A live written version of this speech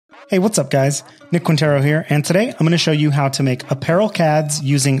Hey, what's up guys? Nick Quintero here, and today I'm going to show you how to make apparel CADs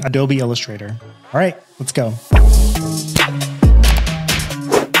using Adobe Illustrator. All right, let's go.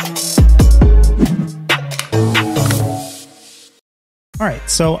 All right,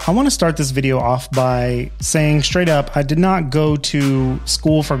 so I want to start this video off by saying straight up, I did not go to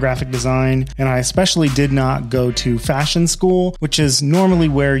school for graphic design, and I especially did not go to fashion school, which is normally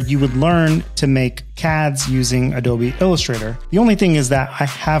where you would learn to make CADs using Adobe Illustrator. The only thing is that I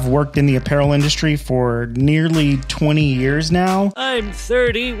have worked in the apparel industry for nearly 20 years now. I'm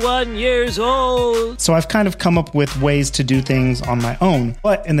 31 years old. So I've kind of come up with ways to do things on my own.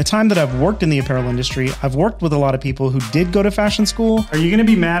 But in the time that I've worked in the apparel industry, I've worked with a lot of people who did go to fashion school. Are you gonna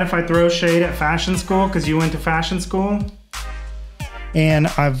be mad if I throw shade at fashion school because you went to fashion school? And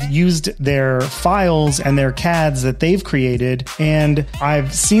I've used their files and their CADs that they've created, and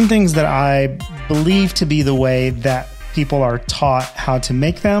I've seen things that I believe to be the way that people are taught how to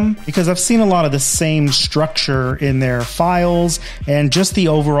make them, because I've seen a lot of the same structure in their files and just the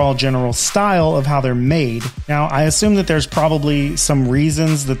overall general style of how they're made. Now, I assume that there's probably some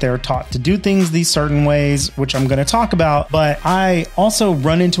reasons that they're taught to do things these certain ways, which I'm going to talk about, but I also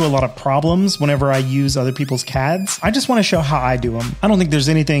run into a lot of problems whenever I use other people's CADs. I just want to show how I do them. I don't think there's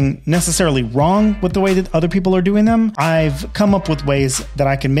anything necessarily wrong with the way that other people are doing them. I've come up with ways that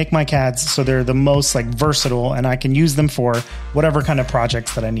I can make my CADs so they're the most versatile, and I can use them for whatever kind of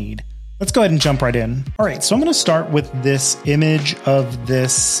projects that I need. Let's go ahead and jump right in. All right, so I'm going to start with this image of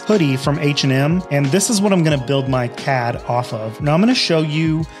this hoodie from H&M, and this is what I'm going to build my CAD off of. Now I'm going to show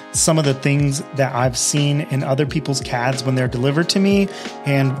you some of the things that I've seen in other people's CADs when they're delivered to me,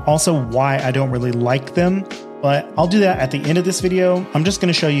 and also why I don't really like them. But I'll do that at the end of this video. I'm just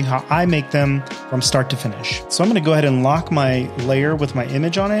going to show you how I make them from start to finish. So I'm going to go ahead and lock my layer with my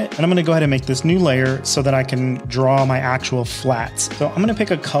image on it. And I'm going to go ahead and make this new layer so that I can draw my actual flats. So I'm going to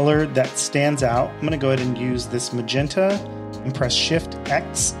pick a color that stands out. I'm going to go ahead and use this magenta and press Shift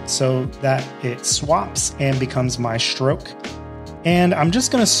X so that it swaps and becomes my stroke. And I'm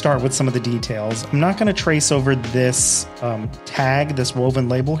just going to start with some of the details. I'm not going to trace over this tag, this woven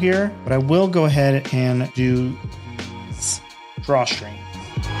label here, but I will go ahead and do these drawstrings.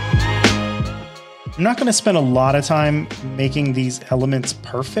 I'm not going to spend a lot of time making these elements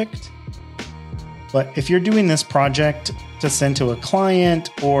perfect, but if you're doing this project to send to a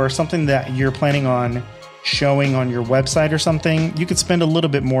client or something that you're planning on showing on your website or something, you could spend a little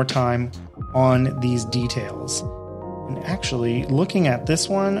bit more time on these details. And actually, looking at this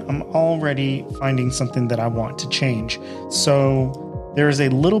one, I'm already finding something that I want to change. So there's a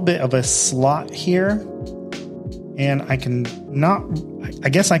little bit of a slot here, and I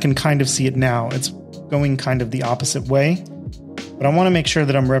guess I can kind of see it now. It's going kind of the opposite way, but I want to make sure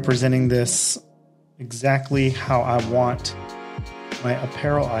that I'm representing this exactly how I want my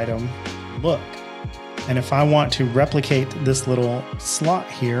apparel item to look. And if I want to replicate this little slot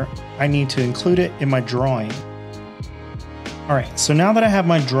here, I need to include it in my drawing. All right, so now that I have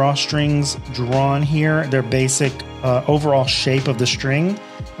my drawstrings drawn here, their basic overall shape of the string,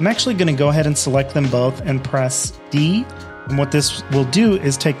 I'm actually going to go ahead and select them both and press D. And what this will do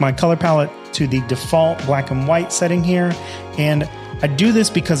is take my color palette to the default black and white setting here. And I do this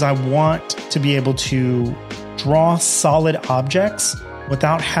because I want to be able to draw solid objects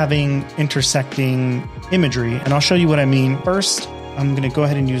without having intersecting imagery. And I'll show you what I mean. First, I'm going to go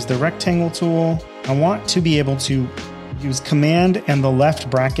ahead and use the rectangle tool. I want to be able to use Command and the left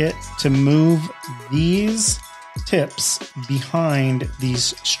bracket to move these tips behind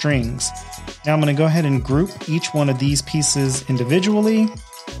these strings. Now I'm going to go ahead and group each one of these pieces individually,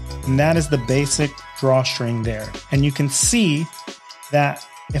 and that is the basic drawstring there. And you can see that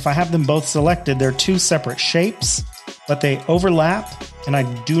if I have them both selected, they're two separate shapes, but they overlap, and I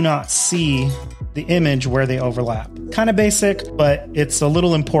do not see the image where they overlap. Kind of basic, but it's a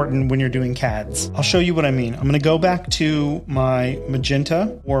little important when you're doing CADs. I'll show you what I mean. I'm going to go back to my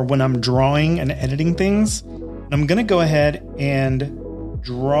magenta, or when I'm drawing and editing things, and I'm going to go ahead and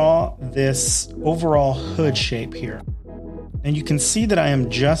draw this overall hood shape here. And you can see that I am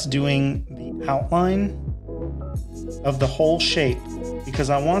just doing the outline of the whole shape because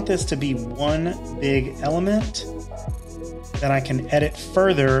I want this to be one big element that I can edit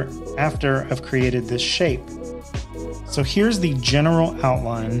further after I've created this shape. So here's the general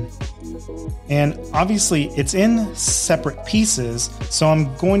outline, and obviously it's in separate pieces, so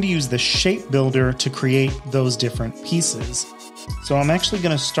I'm going to use the shape builder to create those different pieces. So I'm actually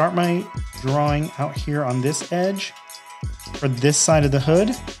going to start my drawing out here on this edge for this side of the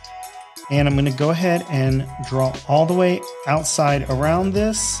hood, and I'm going to go ahead and draw all the way outside around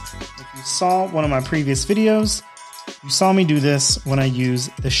this. If you saw one of my previous videos, You saw me do this when I use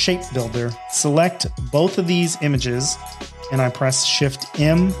the shape builder. Select both of these images and I press Shift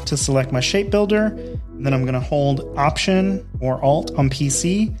M to select my shape builder. And then I'm going to hold Option or Alt on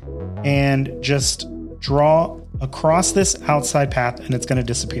PC and just draw across this outside path and it's going to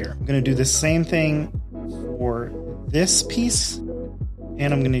disappear. I'm going to do the same thing for this piece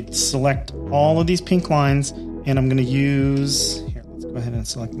and I'm going to select all of these pink lines and I'm going to use, here, let's go ahead and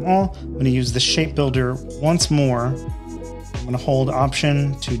select them all. I'm going to use the shape builder once more. I'm going to hold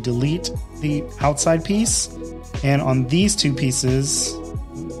Option to delete the outside piece. And on these two pieces,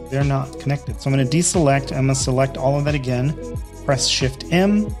 they're not connected. So I'm going to deselect. I'm going to select all of that again, press Shift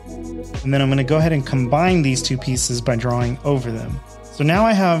M, and then I'm going to go ahead and combine these two pieces by drawing over them. So now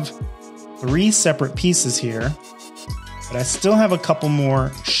I have 3 separate pieces here, but I still have a couple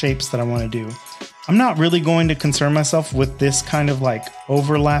more shapes that I want to do. I'm not really going to concern myself with this kind of like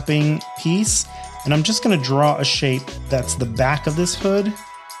overlapping piece, and I'm just going to draw a shape that's the back of this hood.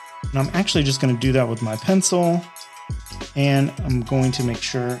 And I'm actually just going to do that with my pencil. And I'm going to make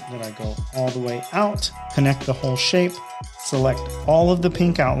sure that I go all the way out, connect the whole shape, select all of the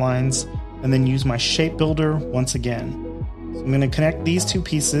pink outlines, and then use my shape builder once again. So I'm going to connect these two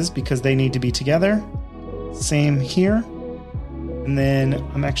pieces because they need to be together. Same here. And then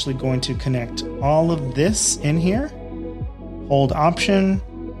I'm actually going to connect all of this in here. Hold Option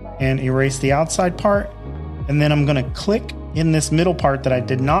and erase the outside part. And then I'm going to click in this middle part that I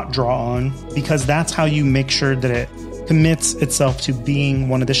did not draw on because that's how you make sure that it commits itself to being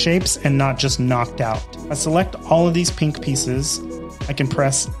one of the shapes and not just knocked out. I select all of these pink pieces. I can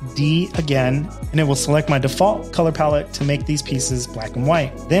press D again and it will select my default color palette to make these pieces black and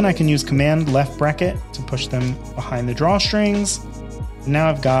white. Then I can use Command left bracket to push them behind the drawstrings. And now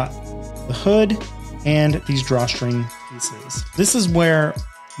I've got the hood and these drawstring pieces. This is where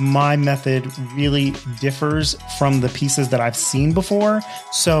my method really differs from the pieces that I've seen before.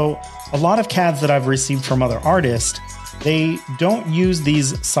 So a lot of CADs that I've received from other artists, they don't use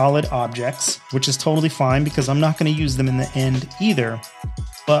these solid objects, which is totally fine because I'm not going to use them in the end either.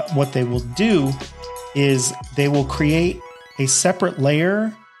 But what they will do is they will create a separate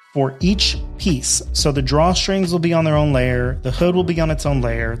layer for each piece. So the drawstrings will be on their own layer, the hood will be on its own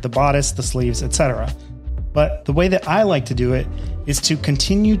layer, the bodice, the sleeves, etc. But the way that I like to do it is to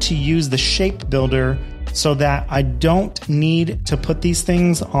continue to use the shape builder so that I don't need to put these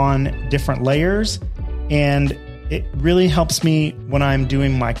things on different layers. And it really helps me when I'm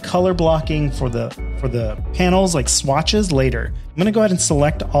doing my color blocking for the panels, like swatches later. I'm going to go ahead and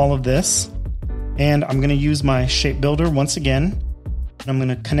select all of this and I'm going to use my shape builder once again. And I'm going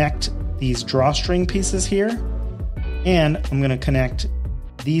to connect these drawstring pieces here and I'm going to connect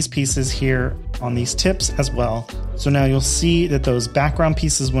these pieces here on these tips as well. So now you'll see that those background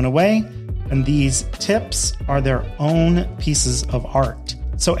pieces went away and these tips are their own pieces of art.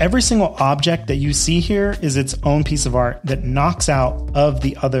 So every single object that you see here is its own piece of art that knocks out of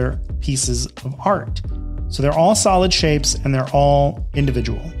the other pieces of art. So they're all solid shapes and they're all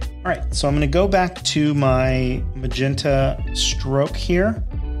individual. All right, so I'm going to go back to my magenta stroke here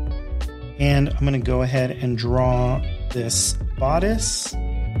and I'm going to go ahead and draw this bodice.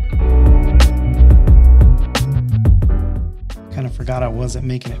 Kind of forgot I wasn't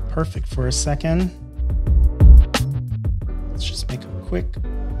making it perfect for a second. Let's just make a quick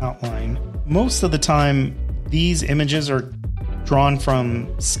outline. Most of the time, these images are drawn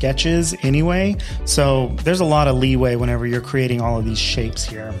from sketches anyway, so there's a lot of leeway whenever you're creating all of these shapes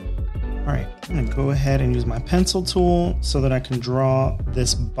here. All right, I'm gonna go ahead and use my pencil tool so that I can draw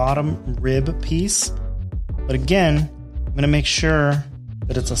this bottom rib piece. But again, I'm gonna make sure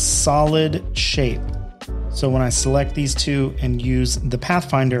that it's a solid shape. So when I select these two and use the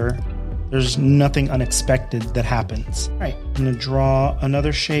Pathfinder, there's nothing unexpected that happens. All right, I'm gonna draw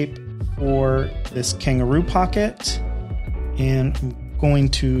another shape for this kangaroo pocket. And I'm going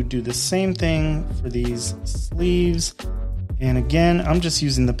to do the same thing for these sleeves. And again, I'm just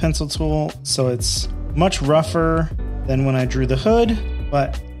using the pencil tool, so it's much rougher than when I drew the hood,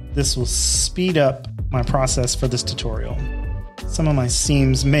 but this will speed up my process for this tutorial. Some of my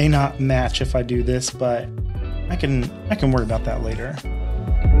seams may not match if I do this, but I can worry about that later.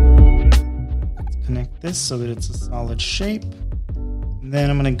 Let's connect this so that it's a solid shape. And then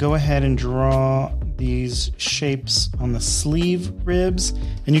I'm going to go ahead and draw these shapes on the sleeve ribs.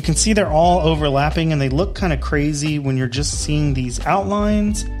 And you can see they're all overlapping and they look kind of crazy when you're just seeing these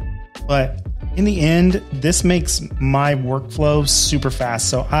outlines. But in the end, this makes my workflow super fast,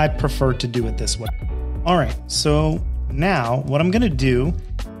 so I prefer to do it this way. All right, so now what I'm going to do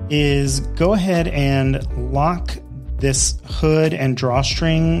is go ahead and lock this hood and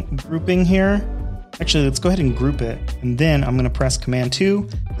drawstring grouping here. Actually, let's go ahead and group it. And then I'm going to press Command 2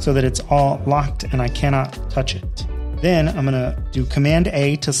 so that it's all locked and I cannot touch it. Then I'm going to do Command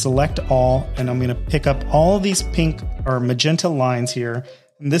A to select all, and I'm going to pick up all of these pink or magenta lines here.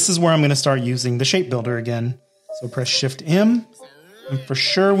 And this is where I'm going to start using the shape builder again. So press Shift M. And for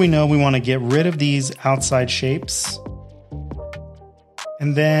sure, we know we want to get rid of these outside shapes.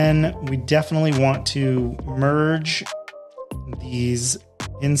 And then we definitely want to merge these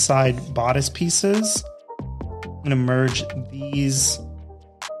inside bodice pieces. I'm going to merge these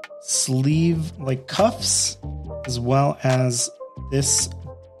sleeve like cuffs, as well as this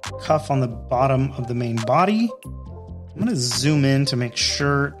cuff on the bottom of the main body. I'm going to zoom in to make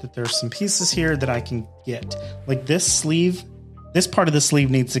sure that there's some pieces here that I can get. Like this sleeve, this part of the sleeve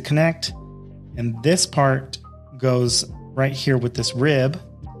needs to connect, and this part goes right here with this rib.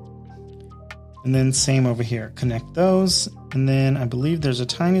 And then same over here, connect those. And then I believe there's a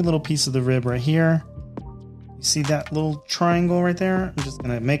tiny little piece of the rib right here. You see that little triangle right there? I'm just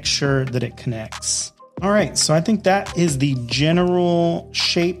going to make sure that it connects. All right, so I think that is the general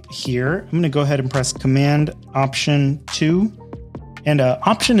shape here. I'm going to go ahead and press Command Option 2. And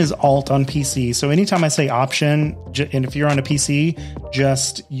Option is Alt on PC. So anytime I say Option, and if you're on a PC,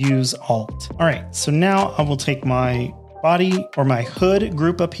 just use Alt. All right, so now I will take my body or my hood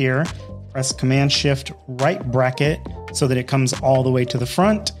group up here, press Command Shift right bracket so that it comes all the way to the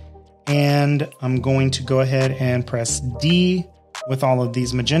front. And I'm going to go ahead and press D with all of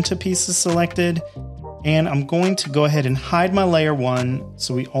these magenta pieces selected. And I'm going to go ahead and hide my layer 1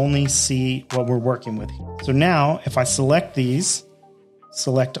 so we only see what we're working with here. So now if I select these,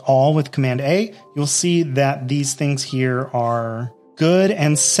 select all with Command A, you'll see that these things here are good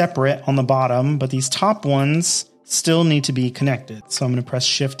and separate on the bottom, but these top ones still need to be connected. So I'm going to press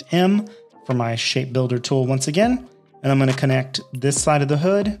Shift M for my shape builder tool once again, and I'm going to connect this side of the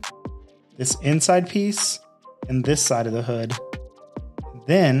hood, this inside piece, and this side of the hood.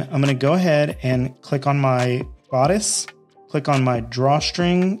 Then I'm going to go ahead and click on my bodice, click on my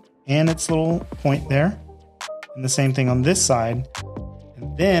drawstring and its little point there, and the same thing on this side.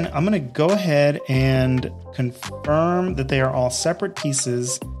 And then I'm going to go ahead and confirm that they are all separate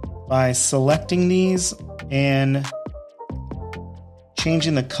pieces by selecting these and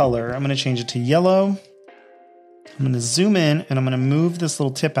changing the color. I'm going to change it to yellow. I'm going to zoom in and I'm going to move this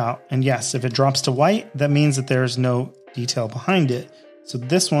little tip out. And yes, if it drops to white, that means that there's no detail behind it. So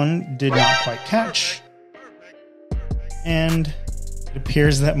this one did not quite catch. And it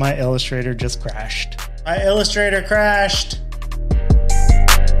appears that my Illustrator just crashed. My Illustrator crashed.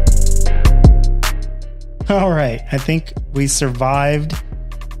 All right, I think we survived.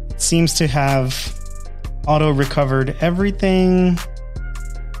 It seems to have auto-recovered everything.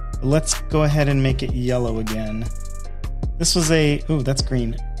 Let's go ahead and make it yellow again. This was ooh, that's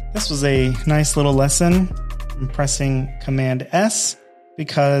green. This was a nice little lesson. I'm pressing Command S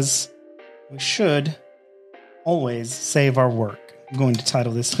because we should always save our work. I'm going to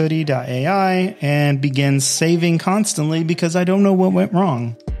title this hoodie.ai and begin saving constantly because I don't know what went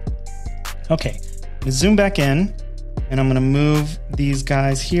wrong. Okay, I'm going to zoom back in and I'm going to move these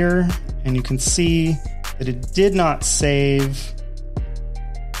guys here, and you can see that it did not save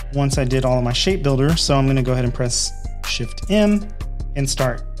once I did all of my shape builder. So I'm going to go ahead and press Shift M and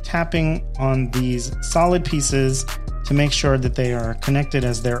start tapping on these solid pieces to make sure that they are connected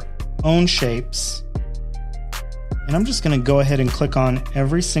as their own shapes. And I'm just going to go ahead and click on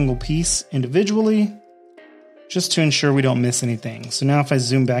every single piece individually just to ensure we don't miss anything. So now if I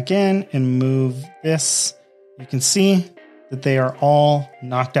zoom back in and move this, you can see that they are all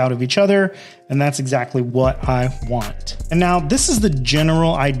knocked out of each other, and that's exactly what I want. And now this is the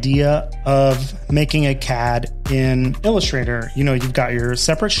general idea of making a CAD in Illustrator. You know, you've got your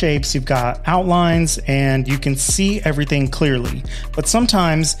separate shapes, you've got outlines, and you can see everything clearly. But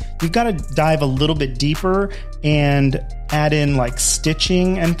sometimes you've got to dive a little bit deeper and add in like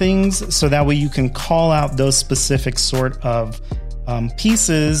stitching and things, so that way you can call out those specific sort of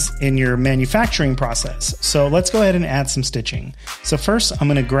pieces in your manufacturing process. So let's go ahead and add some stitching. So first I'm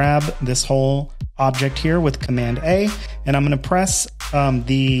going to grab this whole object here with Command A, and I'm going to press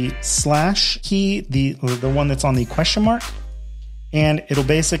the slash key, the one that's on the question mark, and it'll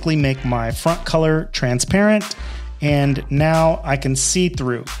basically make my front color transparent, and now I can see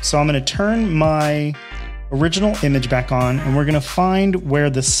through. So I'm going to turn my original image back on, and we're going to find where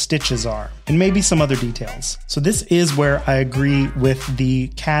the stitches are and maybe some other details. So this is where I agree with the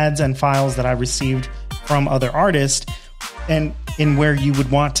CADs and files that I received from other artists, and in where you would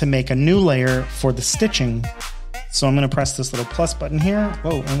want to make a new layer for the stitching. So I'm going to press this little plus button here.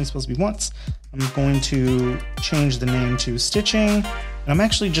 Whoa, only supposed to be once. I'm going to change the name to stitching, And I'm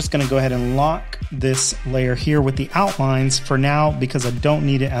actually just going to go ahead and lock this layer here with the outlines for now because I don't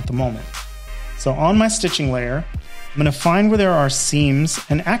need it at the moment. So on my stitching layer, I'm going to find where there are seams,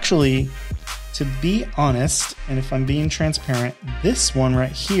 and actually, to be honest, and if I'm being transparent, this one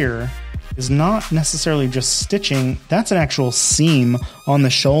right here is not necessarily just stitching, that's an actual seam on the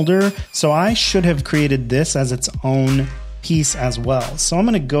shoulder. So I should have created this as its own piece as well. So I'm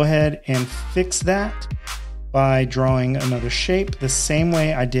going to go ahead and fix that by drawing another shape the same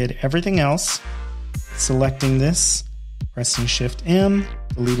way I did everything else. Selecting this, pressing Shift M,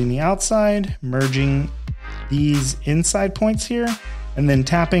 deleting the outside, merging these inside points here, and then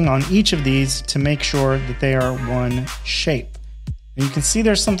tapping on each of these to make sure that they are one shape. And you can see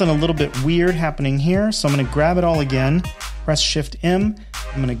there's something a little bit weird happening here. So I'm going to grab it all again, press Shift M.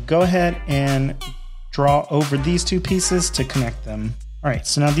 I'm going to go ahead and draw over these two pieces to connect them. All right,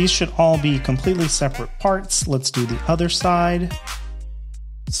 so now these should all be completely separate parts. Let's do the other side.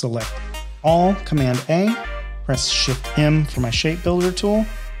 Select all, Command A, press Shift M for my shape builder tool.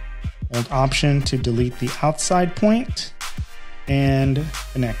 Hold Option to delete the outside point, and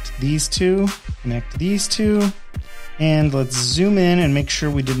connect these two, and let's zoom in and make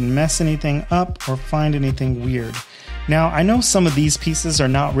sure we didn't mess anything up or find anything weird. Now, I know some of these pieces are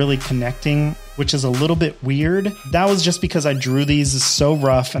not really connecting, which is a little bit weird. That was just because I drew these so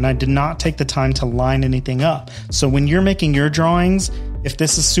rough and I did not take the time to line anything up. So when you're making your drawings, if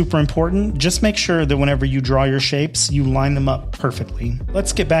this is super important, just make sure that whenever you draw your shapes, you line them up perfectly.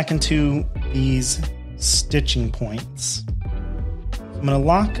 Let's get back into these stitching points. I'm going to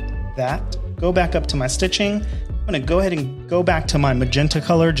lock that, go back up to my stitching. I'm going to go ahead and go back to my magenta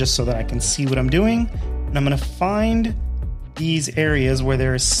color just so that I can see what I'm doing. And I'm going to find these areas where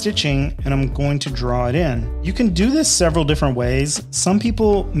there is stitching, and I'm going to draw it in. You can do this several different ways. Some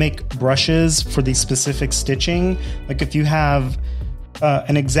people make brushes for the specific stitching. Like if you have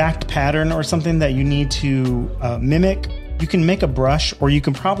an exact pattern or something that you need to mimic, you can make a brush, or you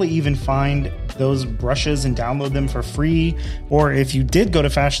can probably even find those brushes and download them for free. Or if you did go to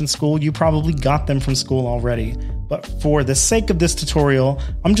fashion school, you probably got them from school already. But for the sake of this tutorial,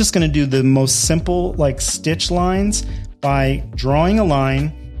 I'm just going to do the most simple like stitch lines by drawing a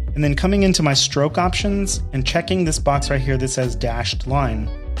line and then coming into my stroke options and checking this box right here that says dashed line.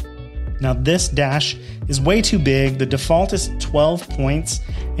 Now this dash is way too big. The default is 12 points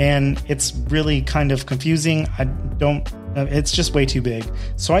and it's really kind of confusing. It's just way too big.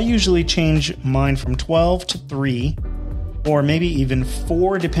 So I usually change mine from 12 to 3 or maybe even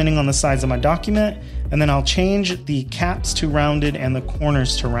 4 depending on the size of my document. And then I'll change the caps to rounded and the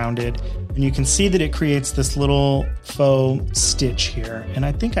corners to rounded. And you can see that it creates this little faux stitch here. And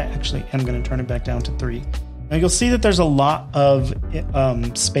I think I actually am going to turn it back down to 3. Now you'll see that there's a lot of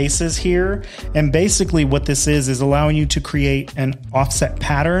spaces here. And basically what this is allowing you to create an offset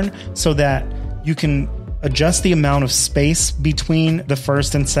pattern so that you can adjust the amount of space between the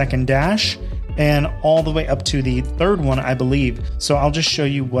first and second dash and all the way up to the third one, I believe. So I'll just show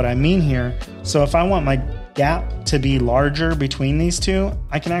you what I mean here. So if I want my gap to be larger between these two,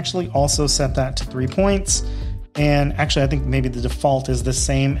 I can actually also set that to 3 points. And actually, I think maybe the default is the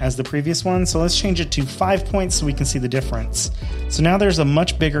same as the previous one. So let's change it to 5 points so we can see the difference. So now there's a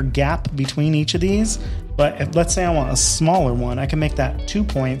much bigger gap between each of these. But if, let's say I want a smaller one, I can make that 2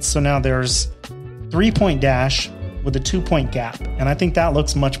 points. So now there's 3 point dash with a 2 point gap. And I think that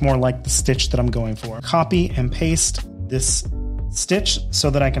looks much more like the stitch that I'm going for. Copy and paste this stitch so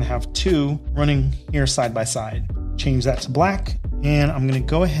that I can have 2 running here side by side. Change that to black, and I'm going to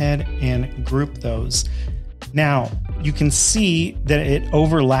go ahead and group those. Now, you can see that it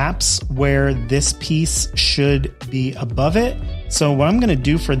overlaps where this piece should be above it. So what I'm going to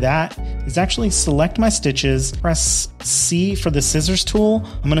do for that is actually select my stitches, press C for the scissors tool.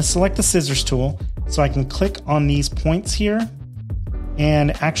 I'm going to select the scissors tool so I can click on these points here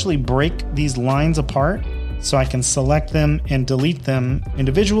and actually break these lines apart so I can select them and delete them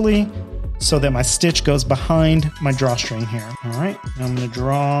individually so that my stitch goes behind my drawstring here. All right, now I'm going to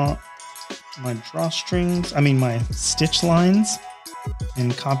draw my my stitch lines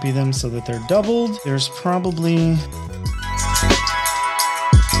and copy them so that they're doubled. There's probably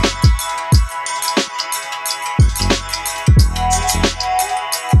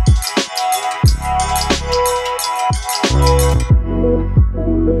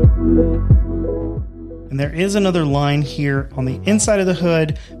and there is another line here on the inside of the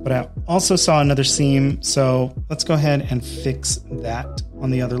hood, but I also saw another seam. So let's go ahead and fix that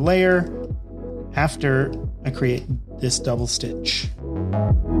on the other layer after I create this double stitch.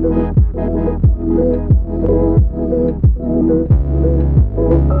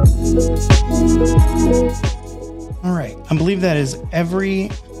 All right, I believe believe that is every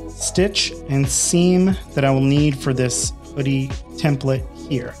stitch and seam that I will need for this hoodie template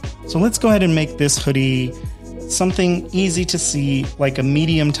here. So let's go ahead and make this hoodie something easy to see, like a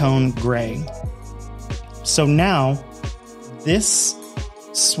medium tone gray. So now this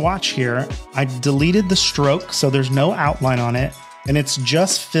swatch here, I deleted the stroke so there's no outline on it, and it's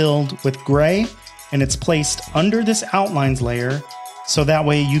just filled with gray, and it's placed under this outlines layer so that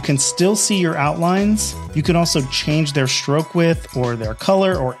way you can still see your outlines. You can also change their stroke width or their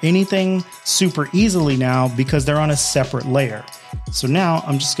color or anything super easily now because they're on a separate layer. So now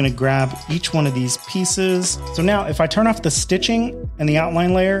I'm just going to grab each one of these pieces. So now if I turn off the stitching and the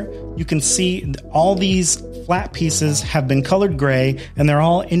outline layer, you can see all these flat pieces have been colored gray, and they're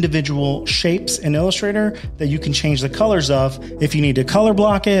all individual shapes in Illustrator that you can change the colors of if you need to color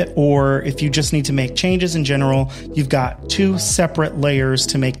block it, or if you just need to make changes in general. You've got two separate layers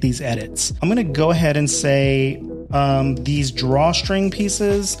to make these edits. I'm going to go ahead and say these drawstring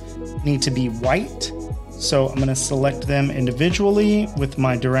pieces need to be white. So I'm going to select them individually with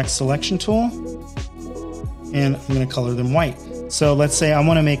my direct selection tool, and I'm going to color them white. So let's say I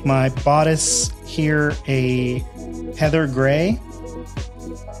want to make my bodice here a heather gray.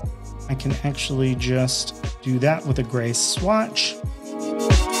 I can actually just do that with a gray swatch.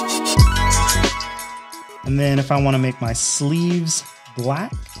 And then if I want to make my sleeves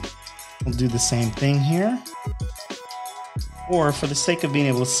black, I'll do the same thing here. Or for the sake of being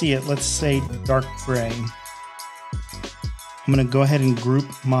able to see it, let's say dark gray. I'm going to go ahead and group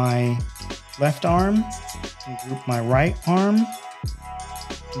my left arm and group my right arm.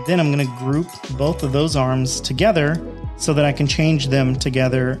 Then I'm going to group both of those arms together so that I can change them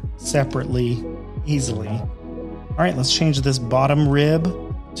together separately easily. All right, let's change this bottom rib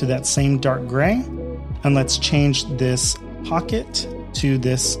to that same dark gray. And let's change this pocket to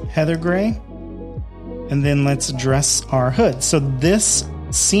this heather gray. And then let's dress our hood. So this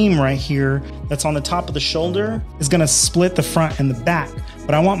seam right here that's on the top of the shoulder is going to split the front and the back.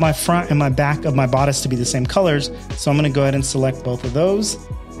 But I want my front and my back of my bodice to be the same colors. So I'm going to go ahead and select both of those.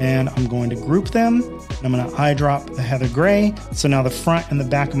 And I'm going to group them. And I'm going to eye drop the heather gray. So now the front and the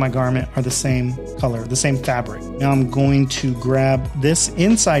back of my garment are the same color, the same fabric. Now I'm going to grab this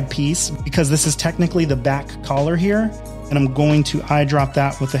inside piece because this is technically the back collar here. And I'm going to eye drop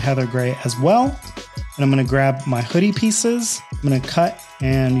that with the heather gray as well. And I'm going to grab my hoodie pieces. I'm going to cut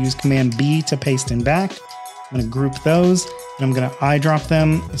and use Command B to paste in back. I'm going to group those, and I'm going to eye drop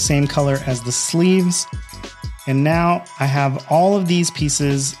them the same color as the sleeves. And now I have all of these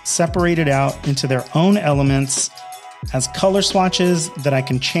pieces separated out into their own elements as color swatches that I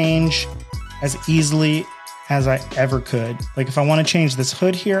can change as easily as I ever could. Like if I want to change this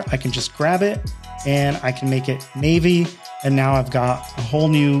hood here, I can just grab it and I can make it navy. And now I've got a whole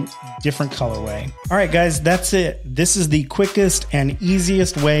new different colorway. All right, guys, that's it. This is the quickest and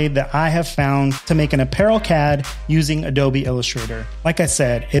easiest way that I have found to make an apparel CAD using Adobe Illustrator. Like I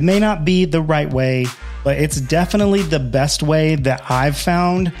said, it may not be the right way, but it's definitely the best way that I've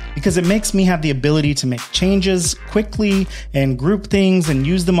found because it makes me have the ability to make changes quickly and group things and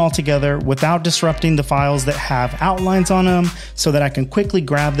use them all together without disrupting the files that have outlines on them, so that I can quickly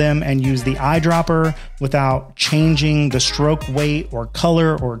grab them and use the eyedropper without changing the stroke weight or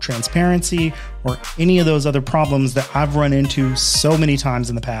color or transparency or any of those other problems that I've run into so many times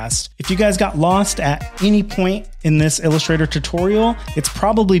in the past. If you guys got lost at any point in this Illustrator tutorial, it's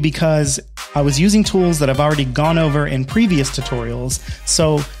probably because I was using tools that I've already gone over in previous tutorials.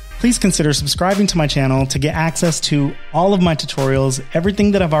 So please consider subscribing to my channel to get access to all of my tutorials,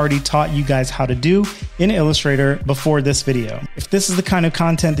 everything that I've already taught you guys how to do in Illustrator before this video. If this is the kind of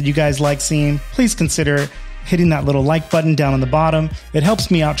content that you guys like seeing, please consider hitting that little like button down on the bottom. It helps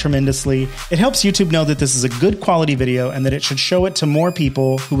me out tremendously. It helps YouTube know that this is a good quality video and that it should show it to more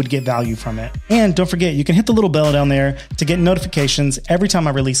people who would get value from it. And don't forget, you can hit the little bell down there to get notifications every time I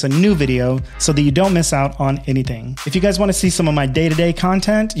release a new video so that you don't miss out on anything. If you guys want to see some of my day-to-day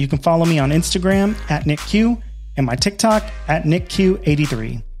content, you can follow me on Instagram at NickQ and my TikTok at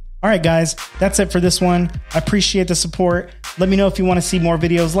NickQ83. All right, guys, that's it for this one. I appreciate the support. Let me know if you want to see more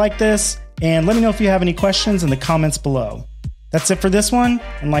videos like this, and let me know if you have any questions in the comments below. That's it for this one,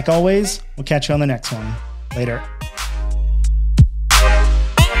 and like always, we'll catch you on the next one. Later.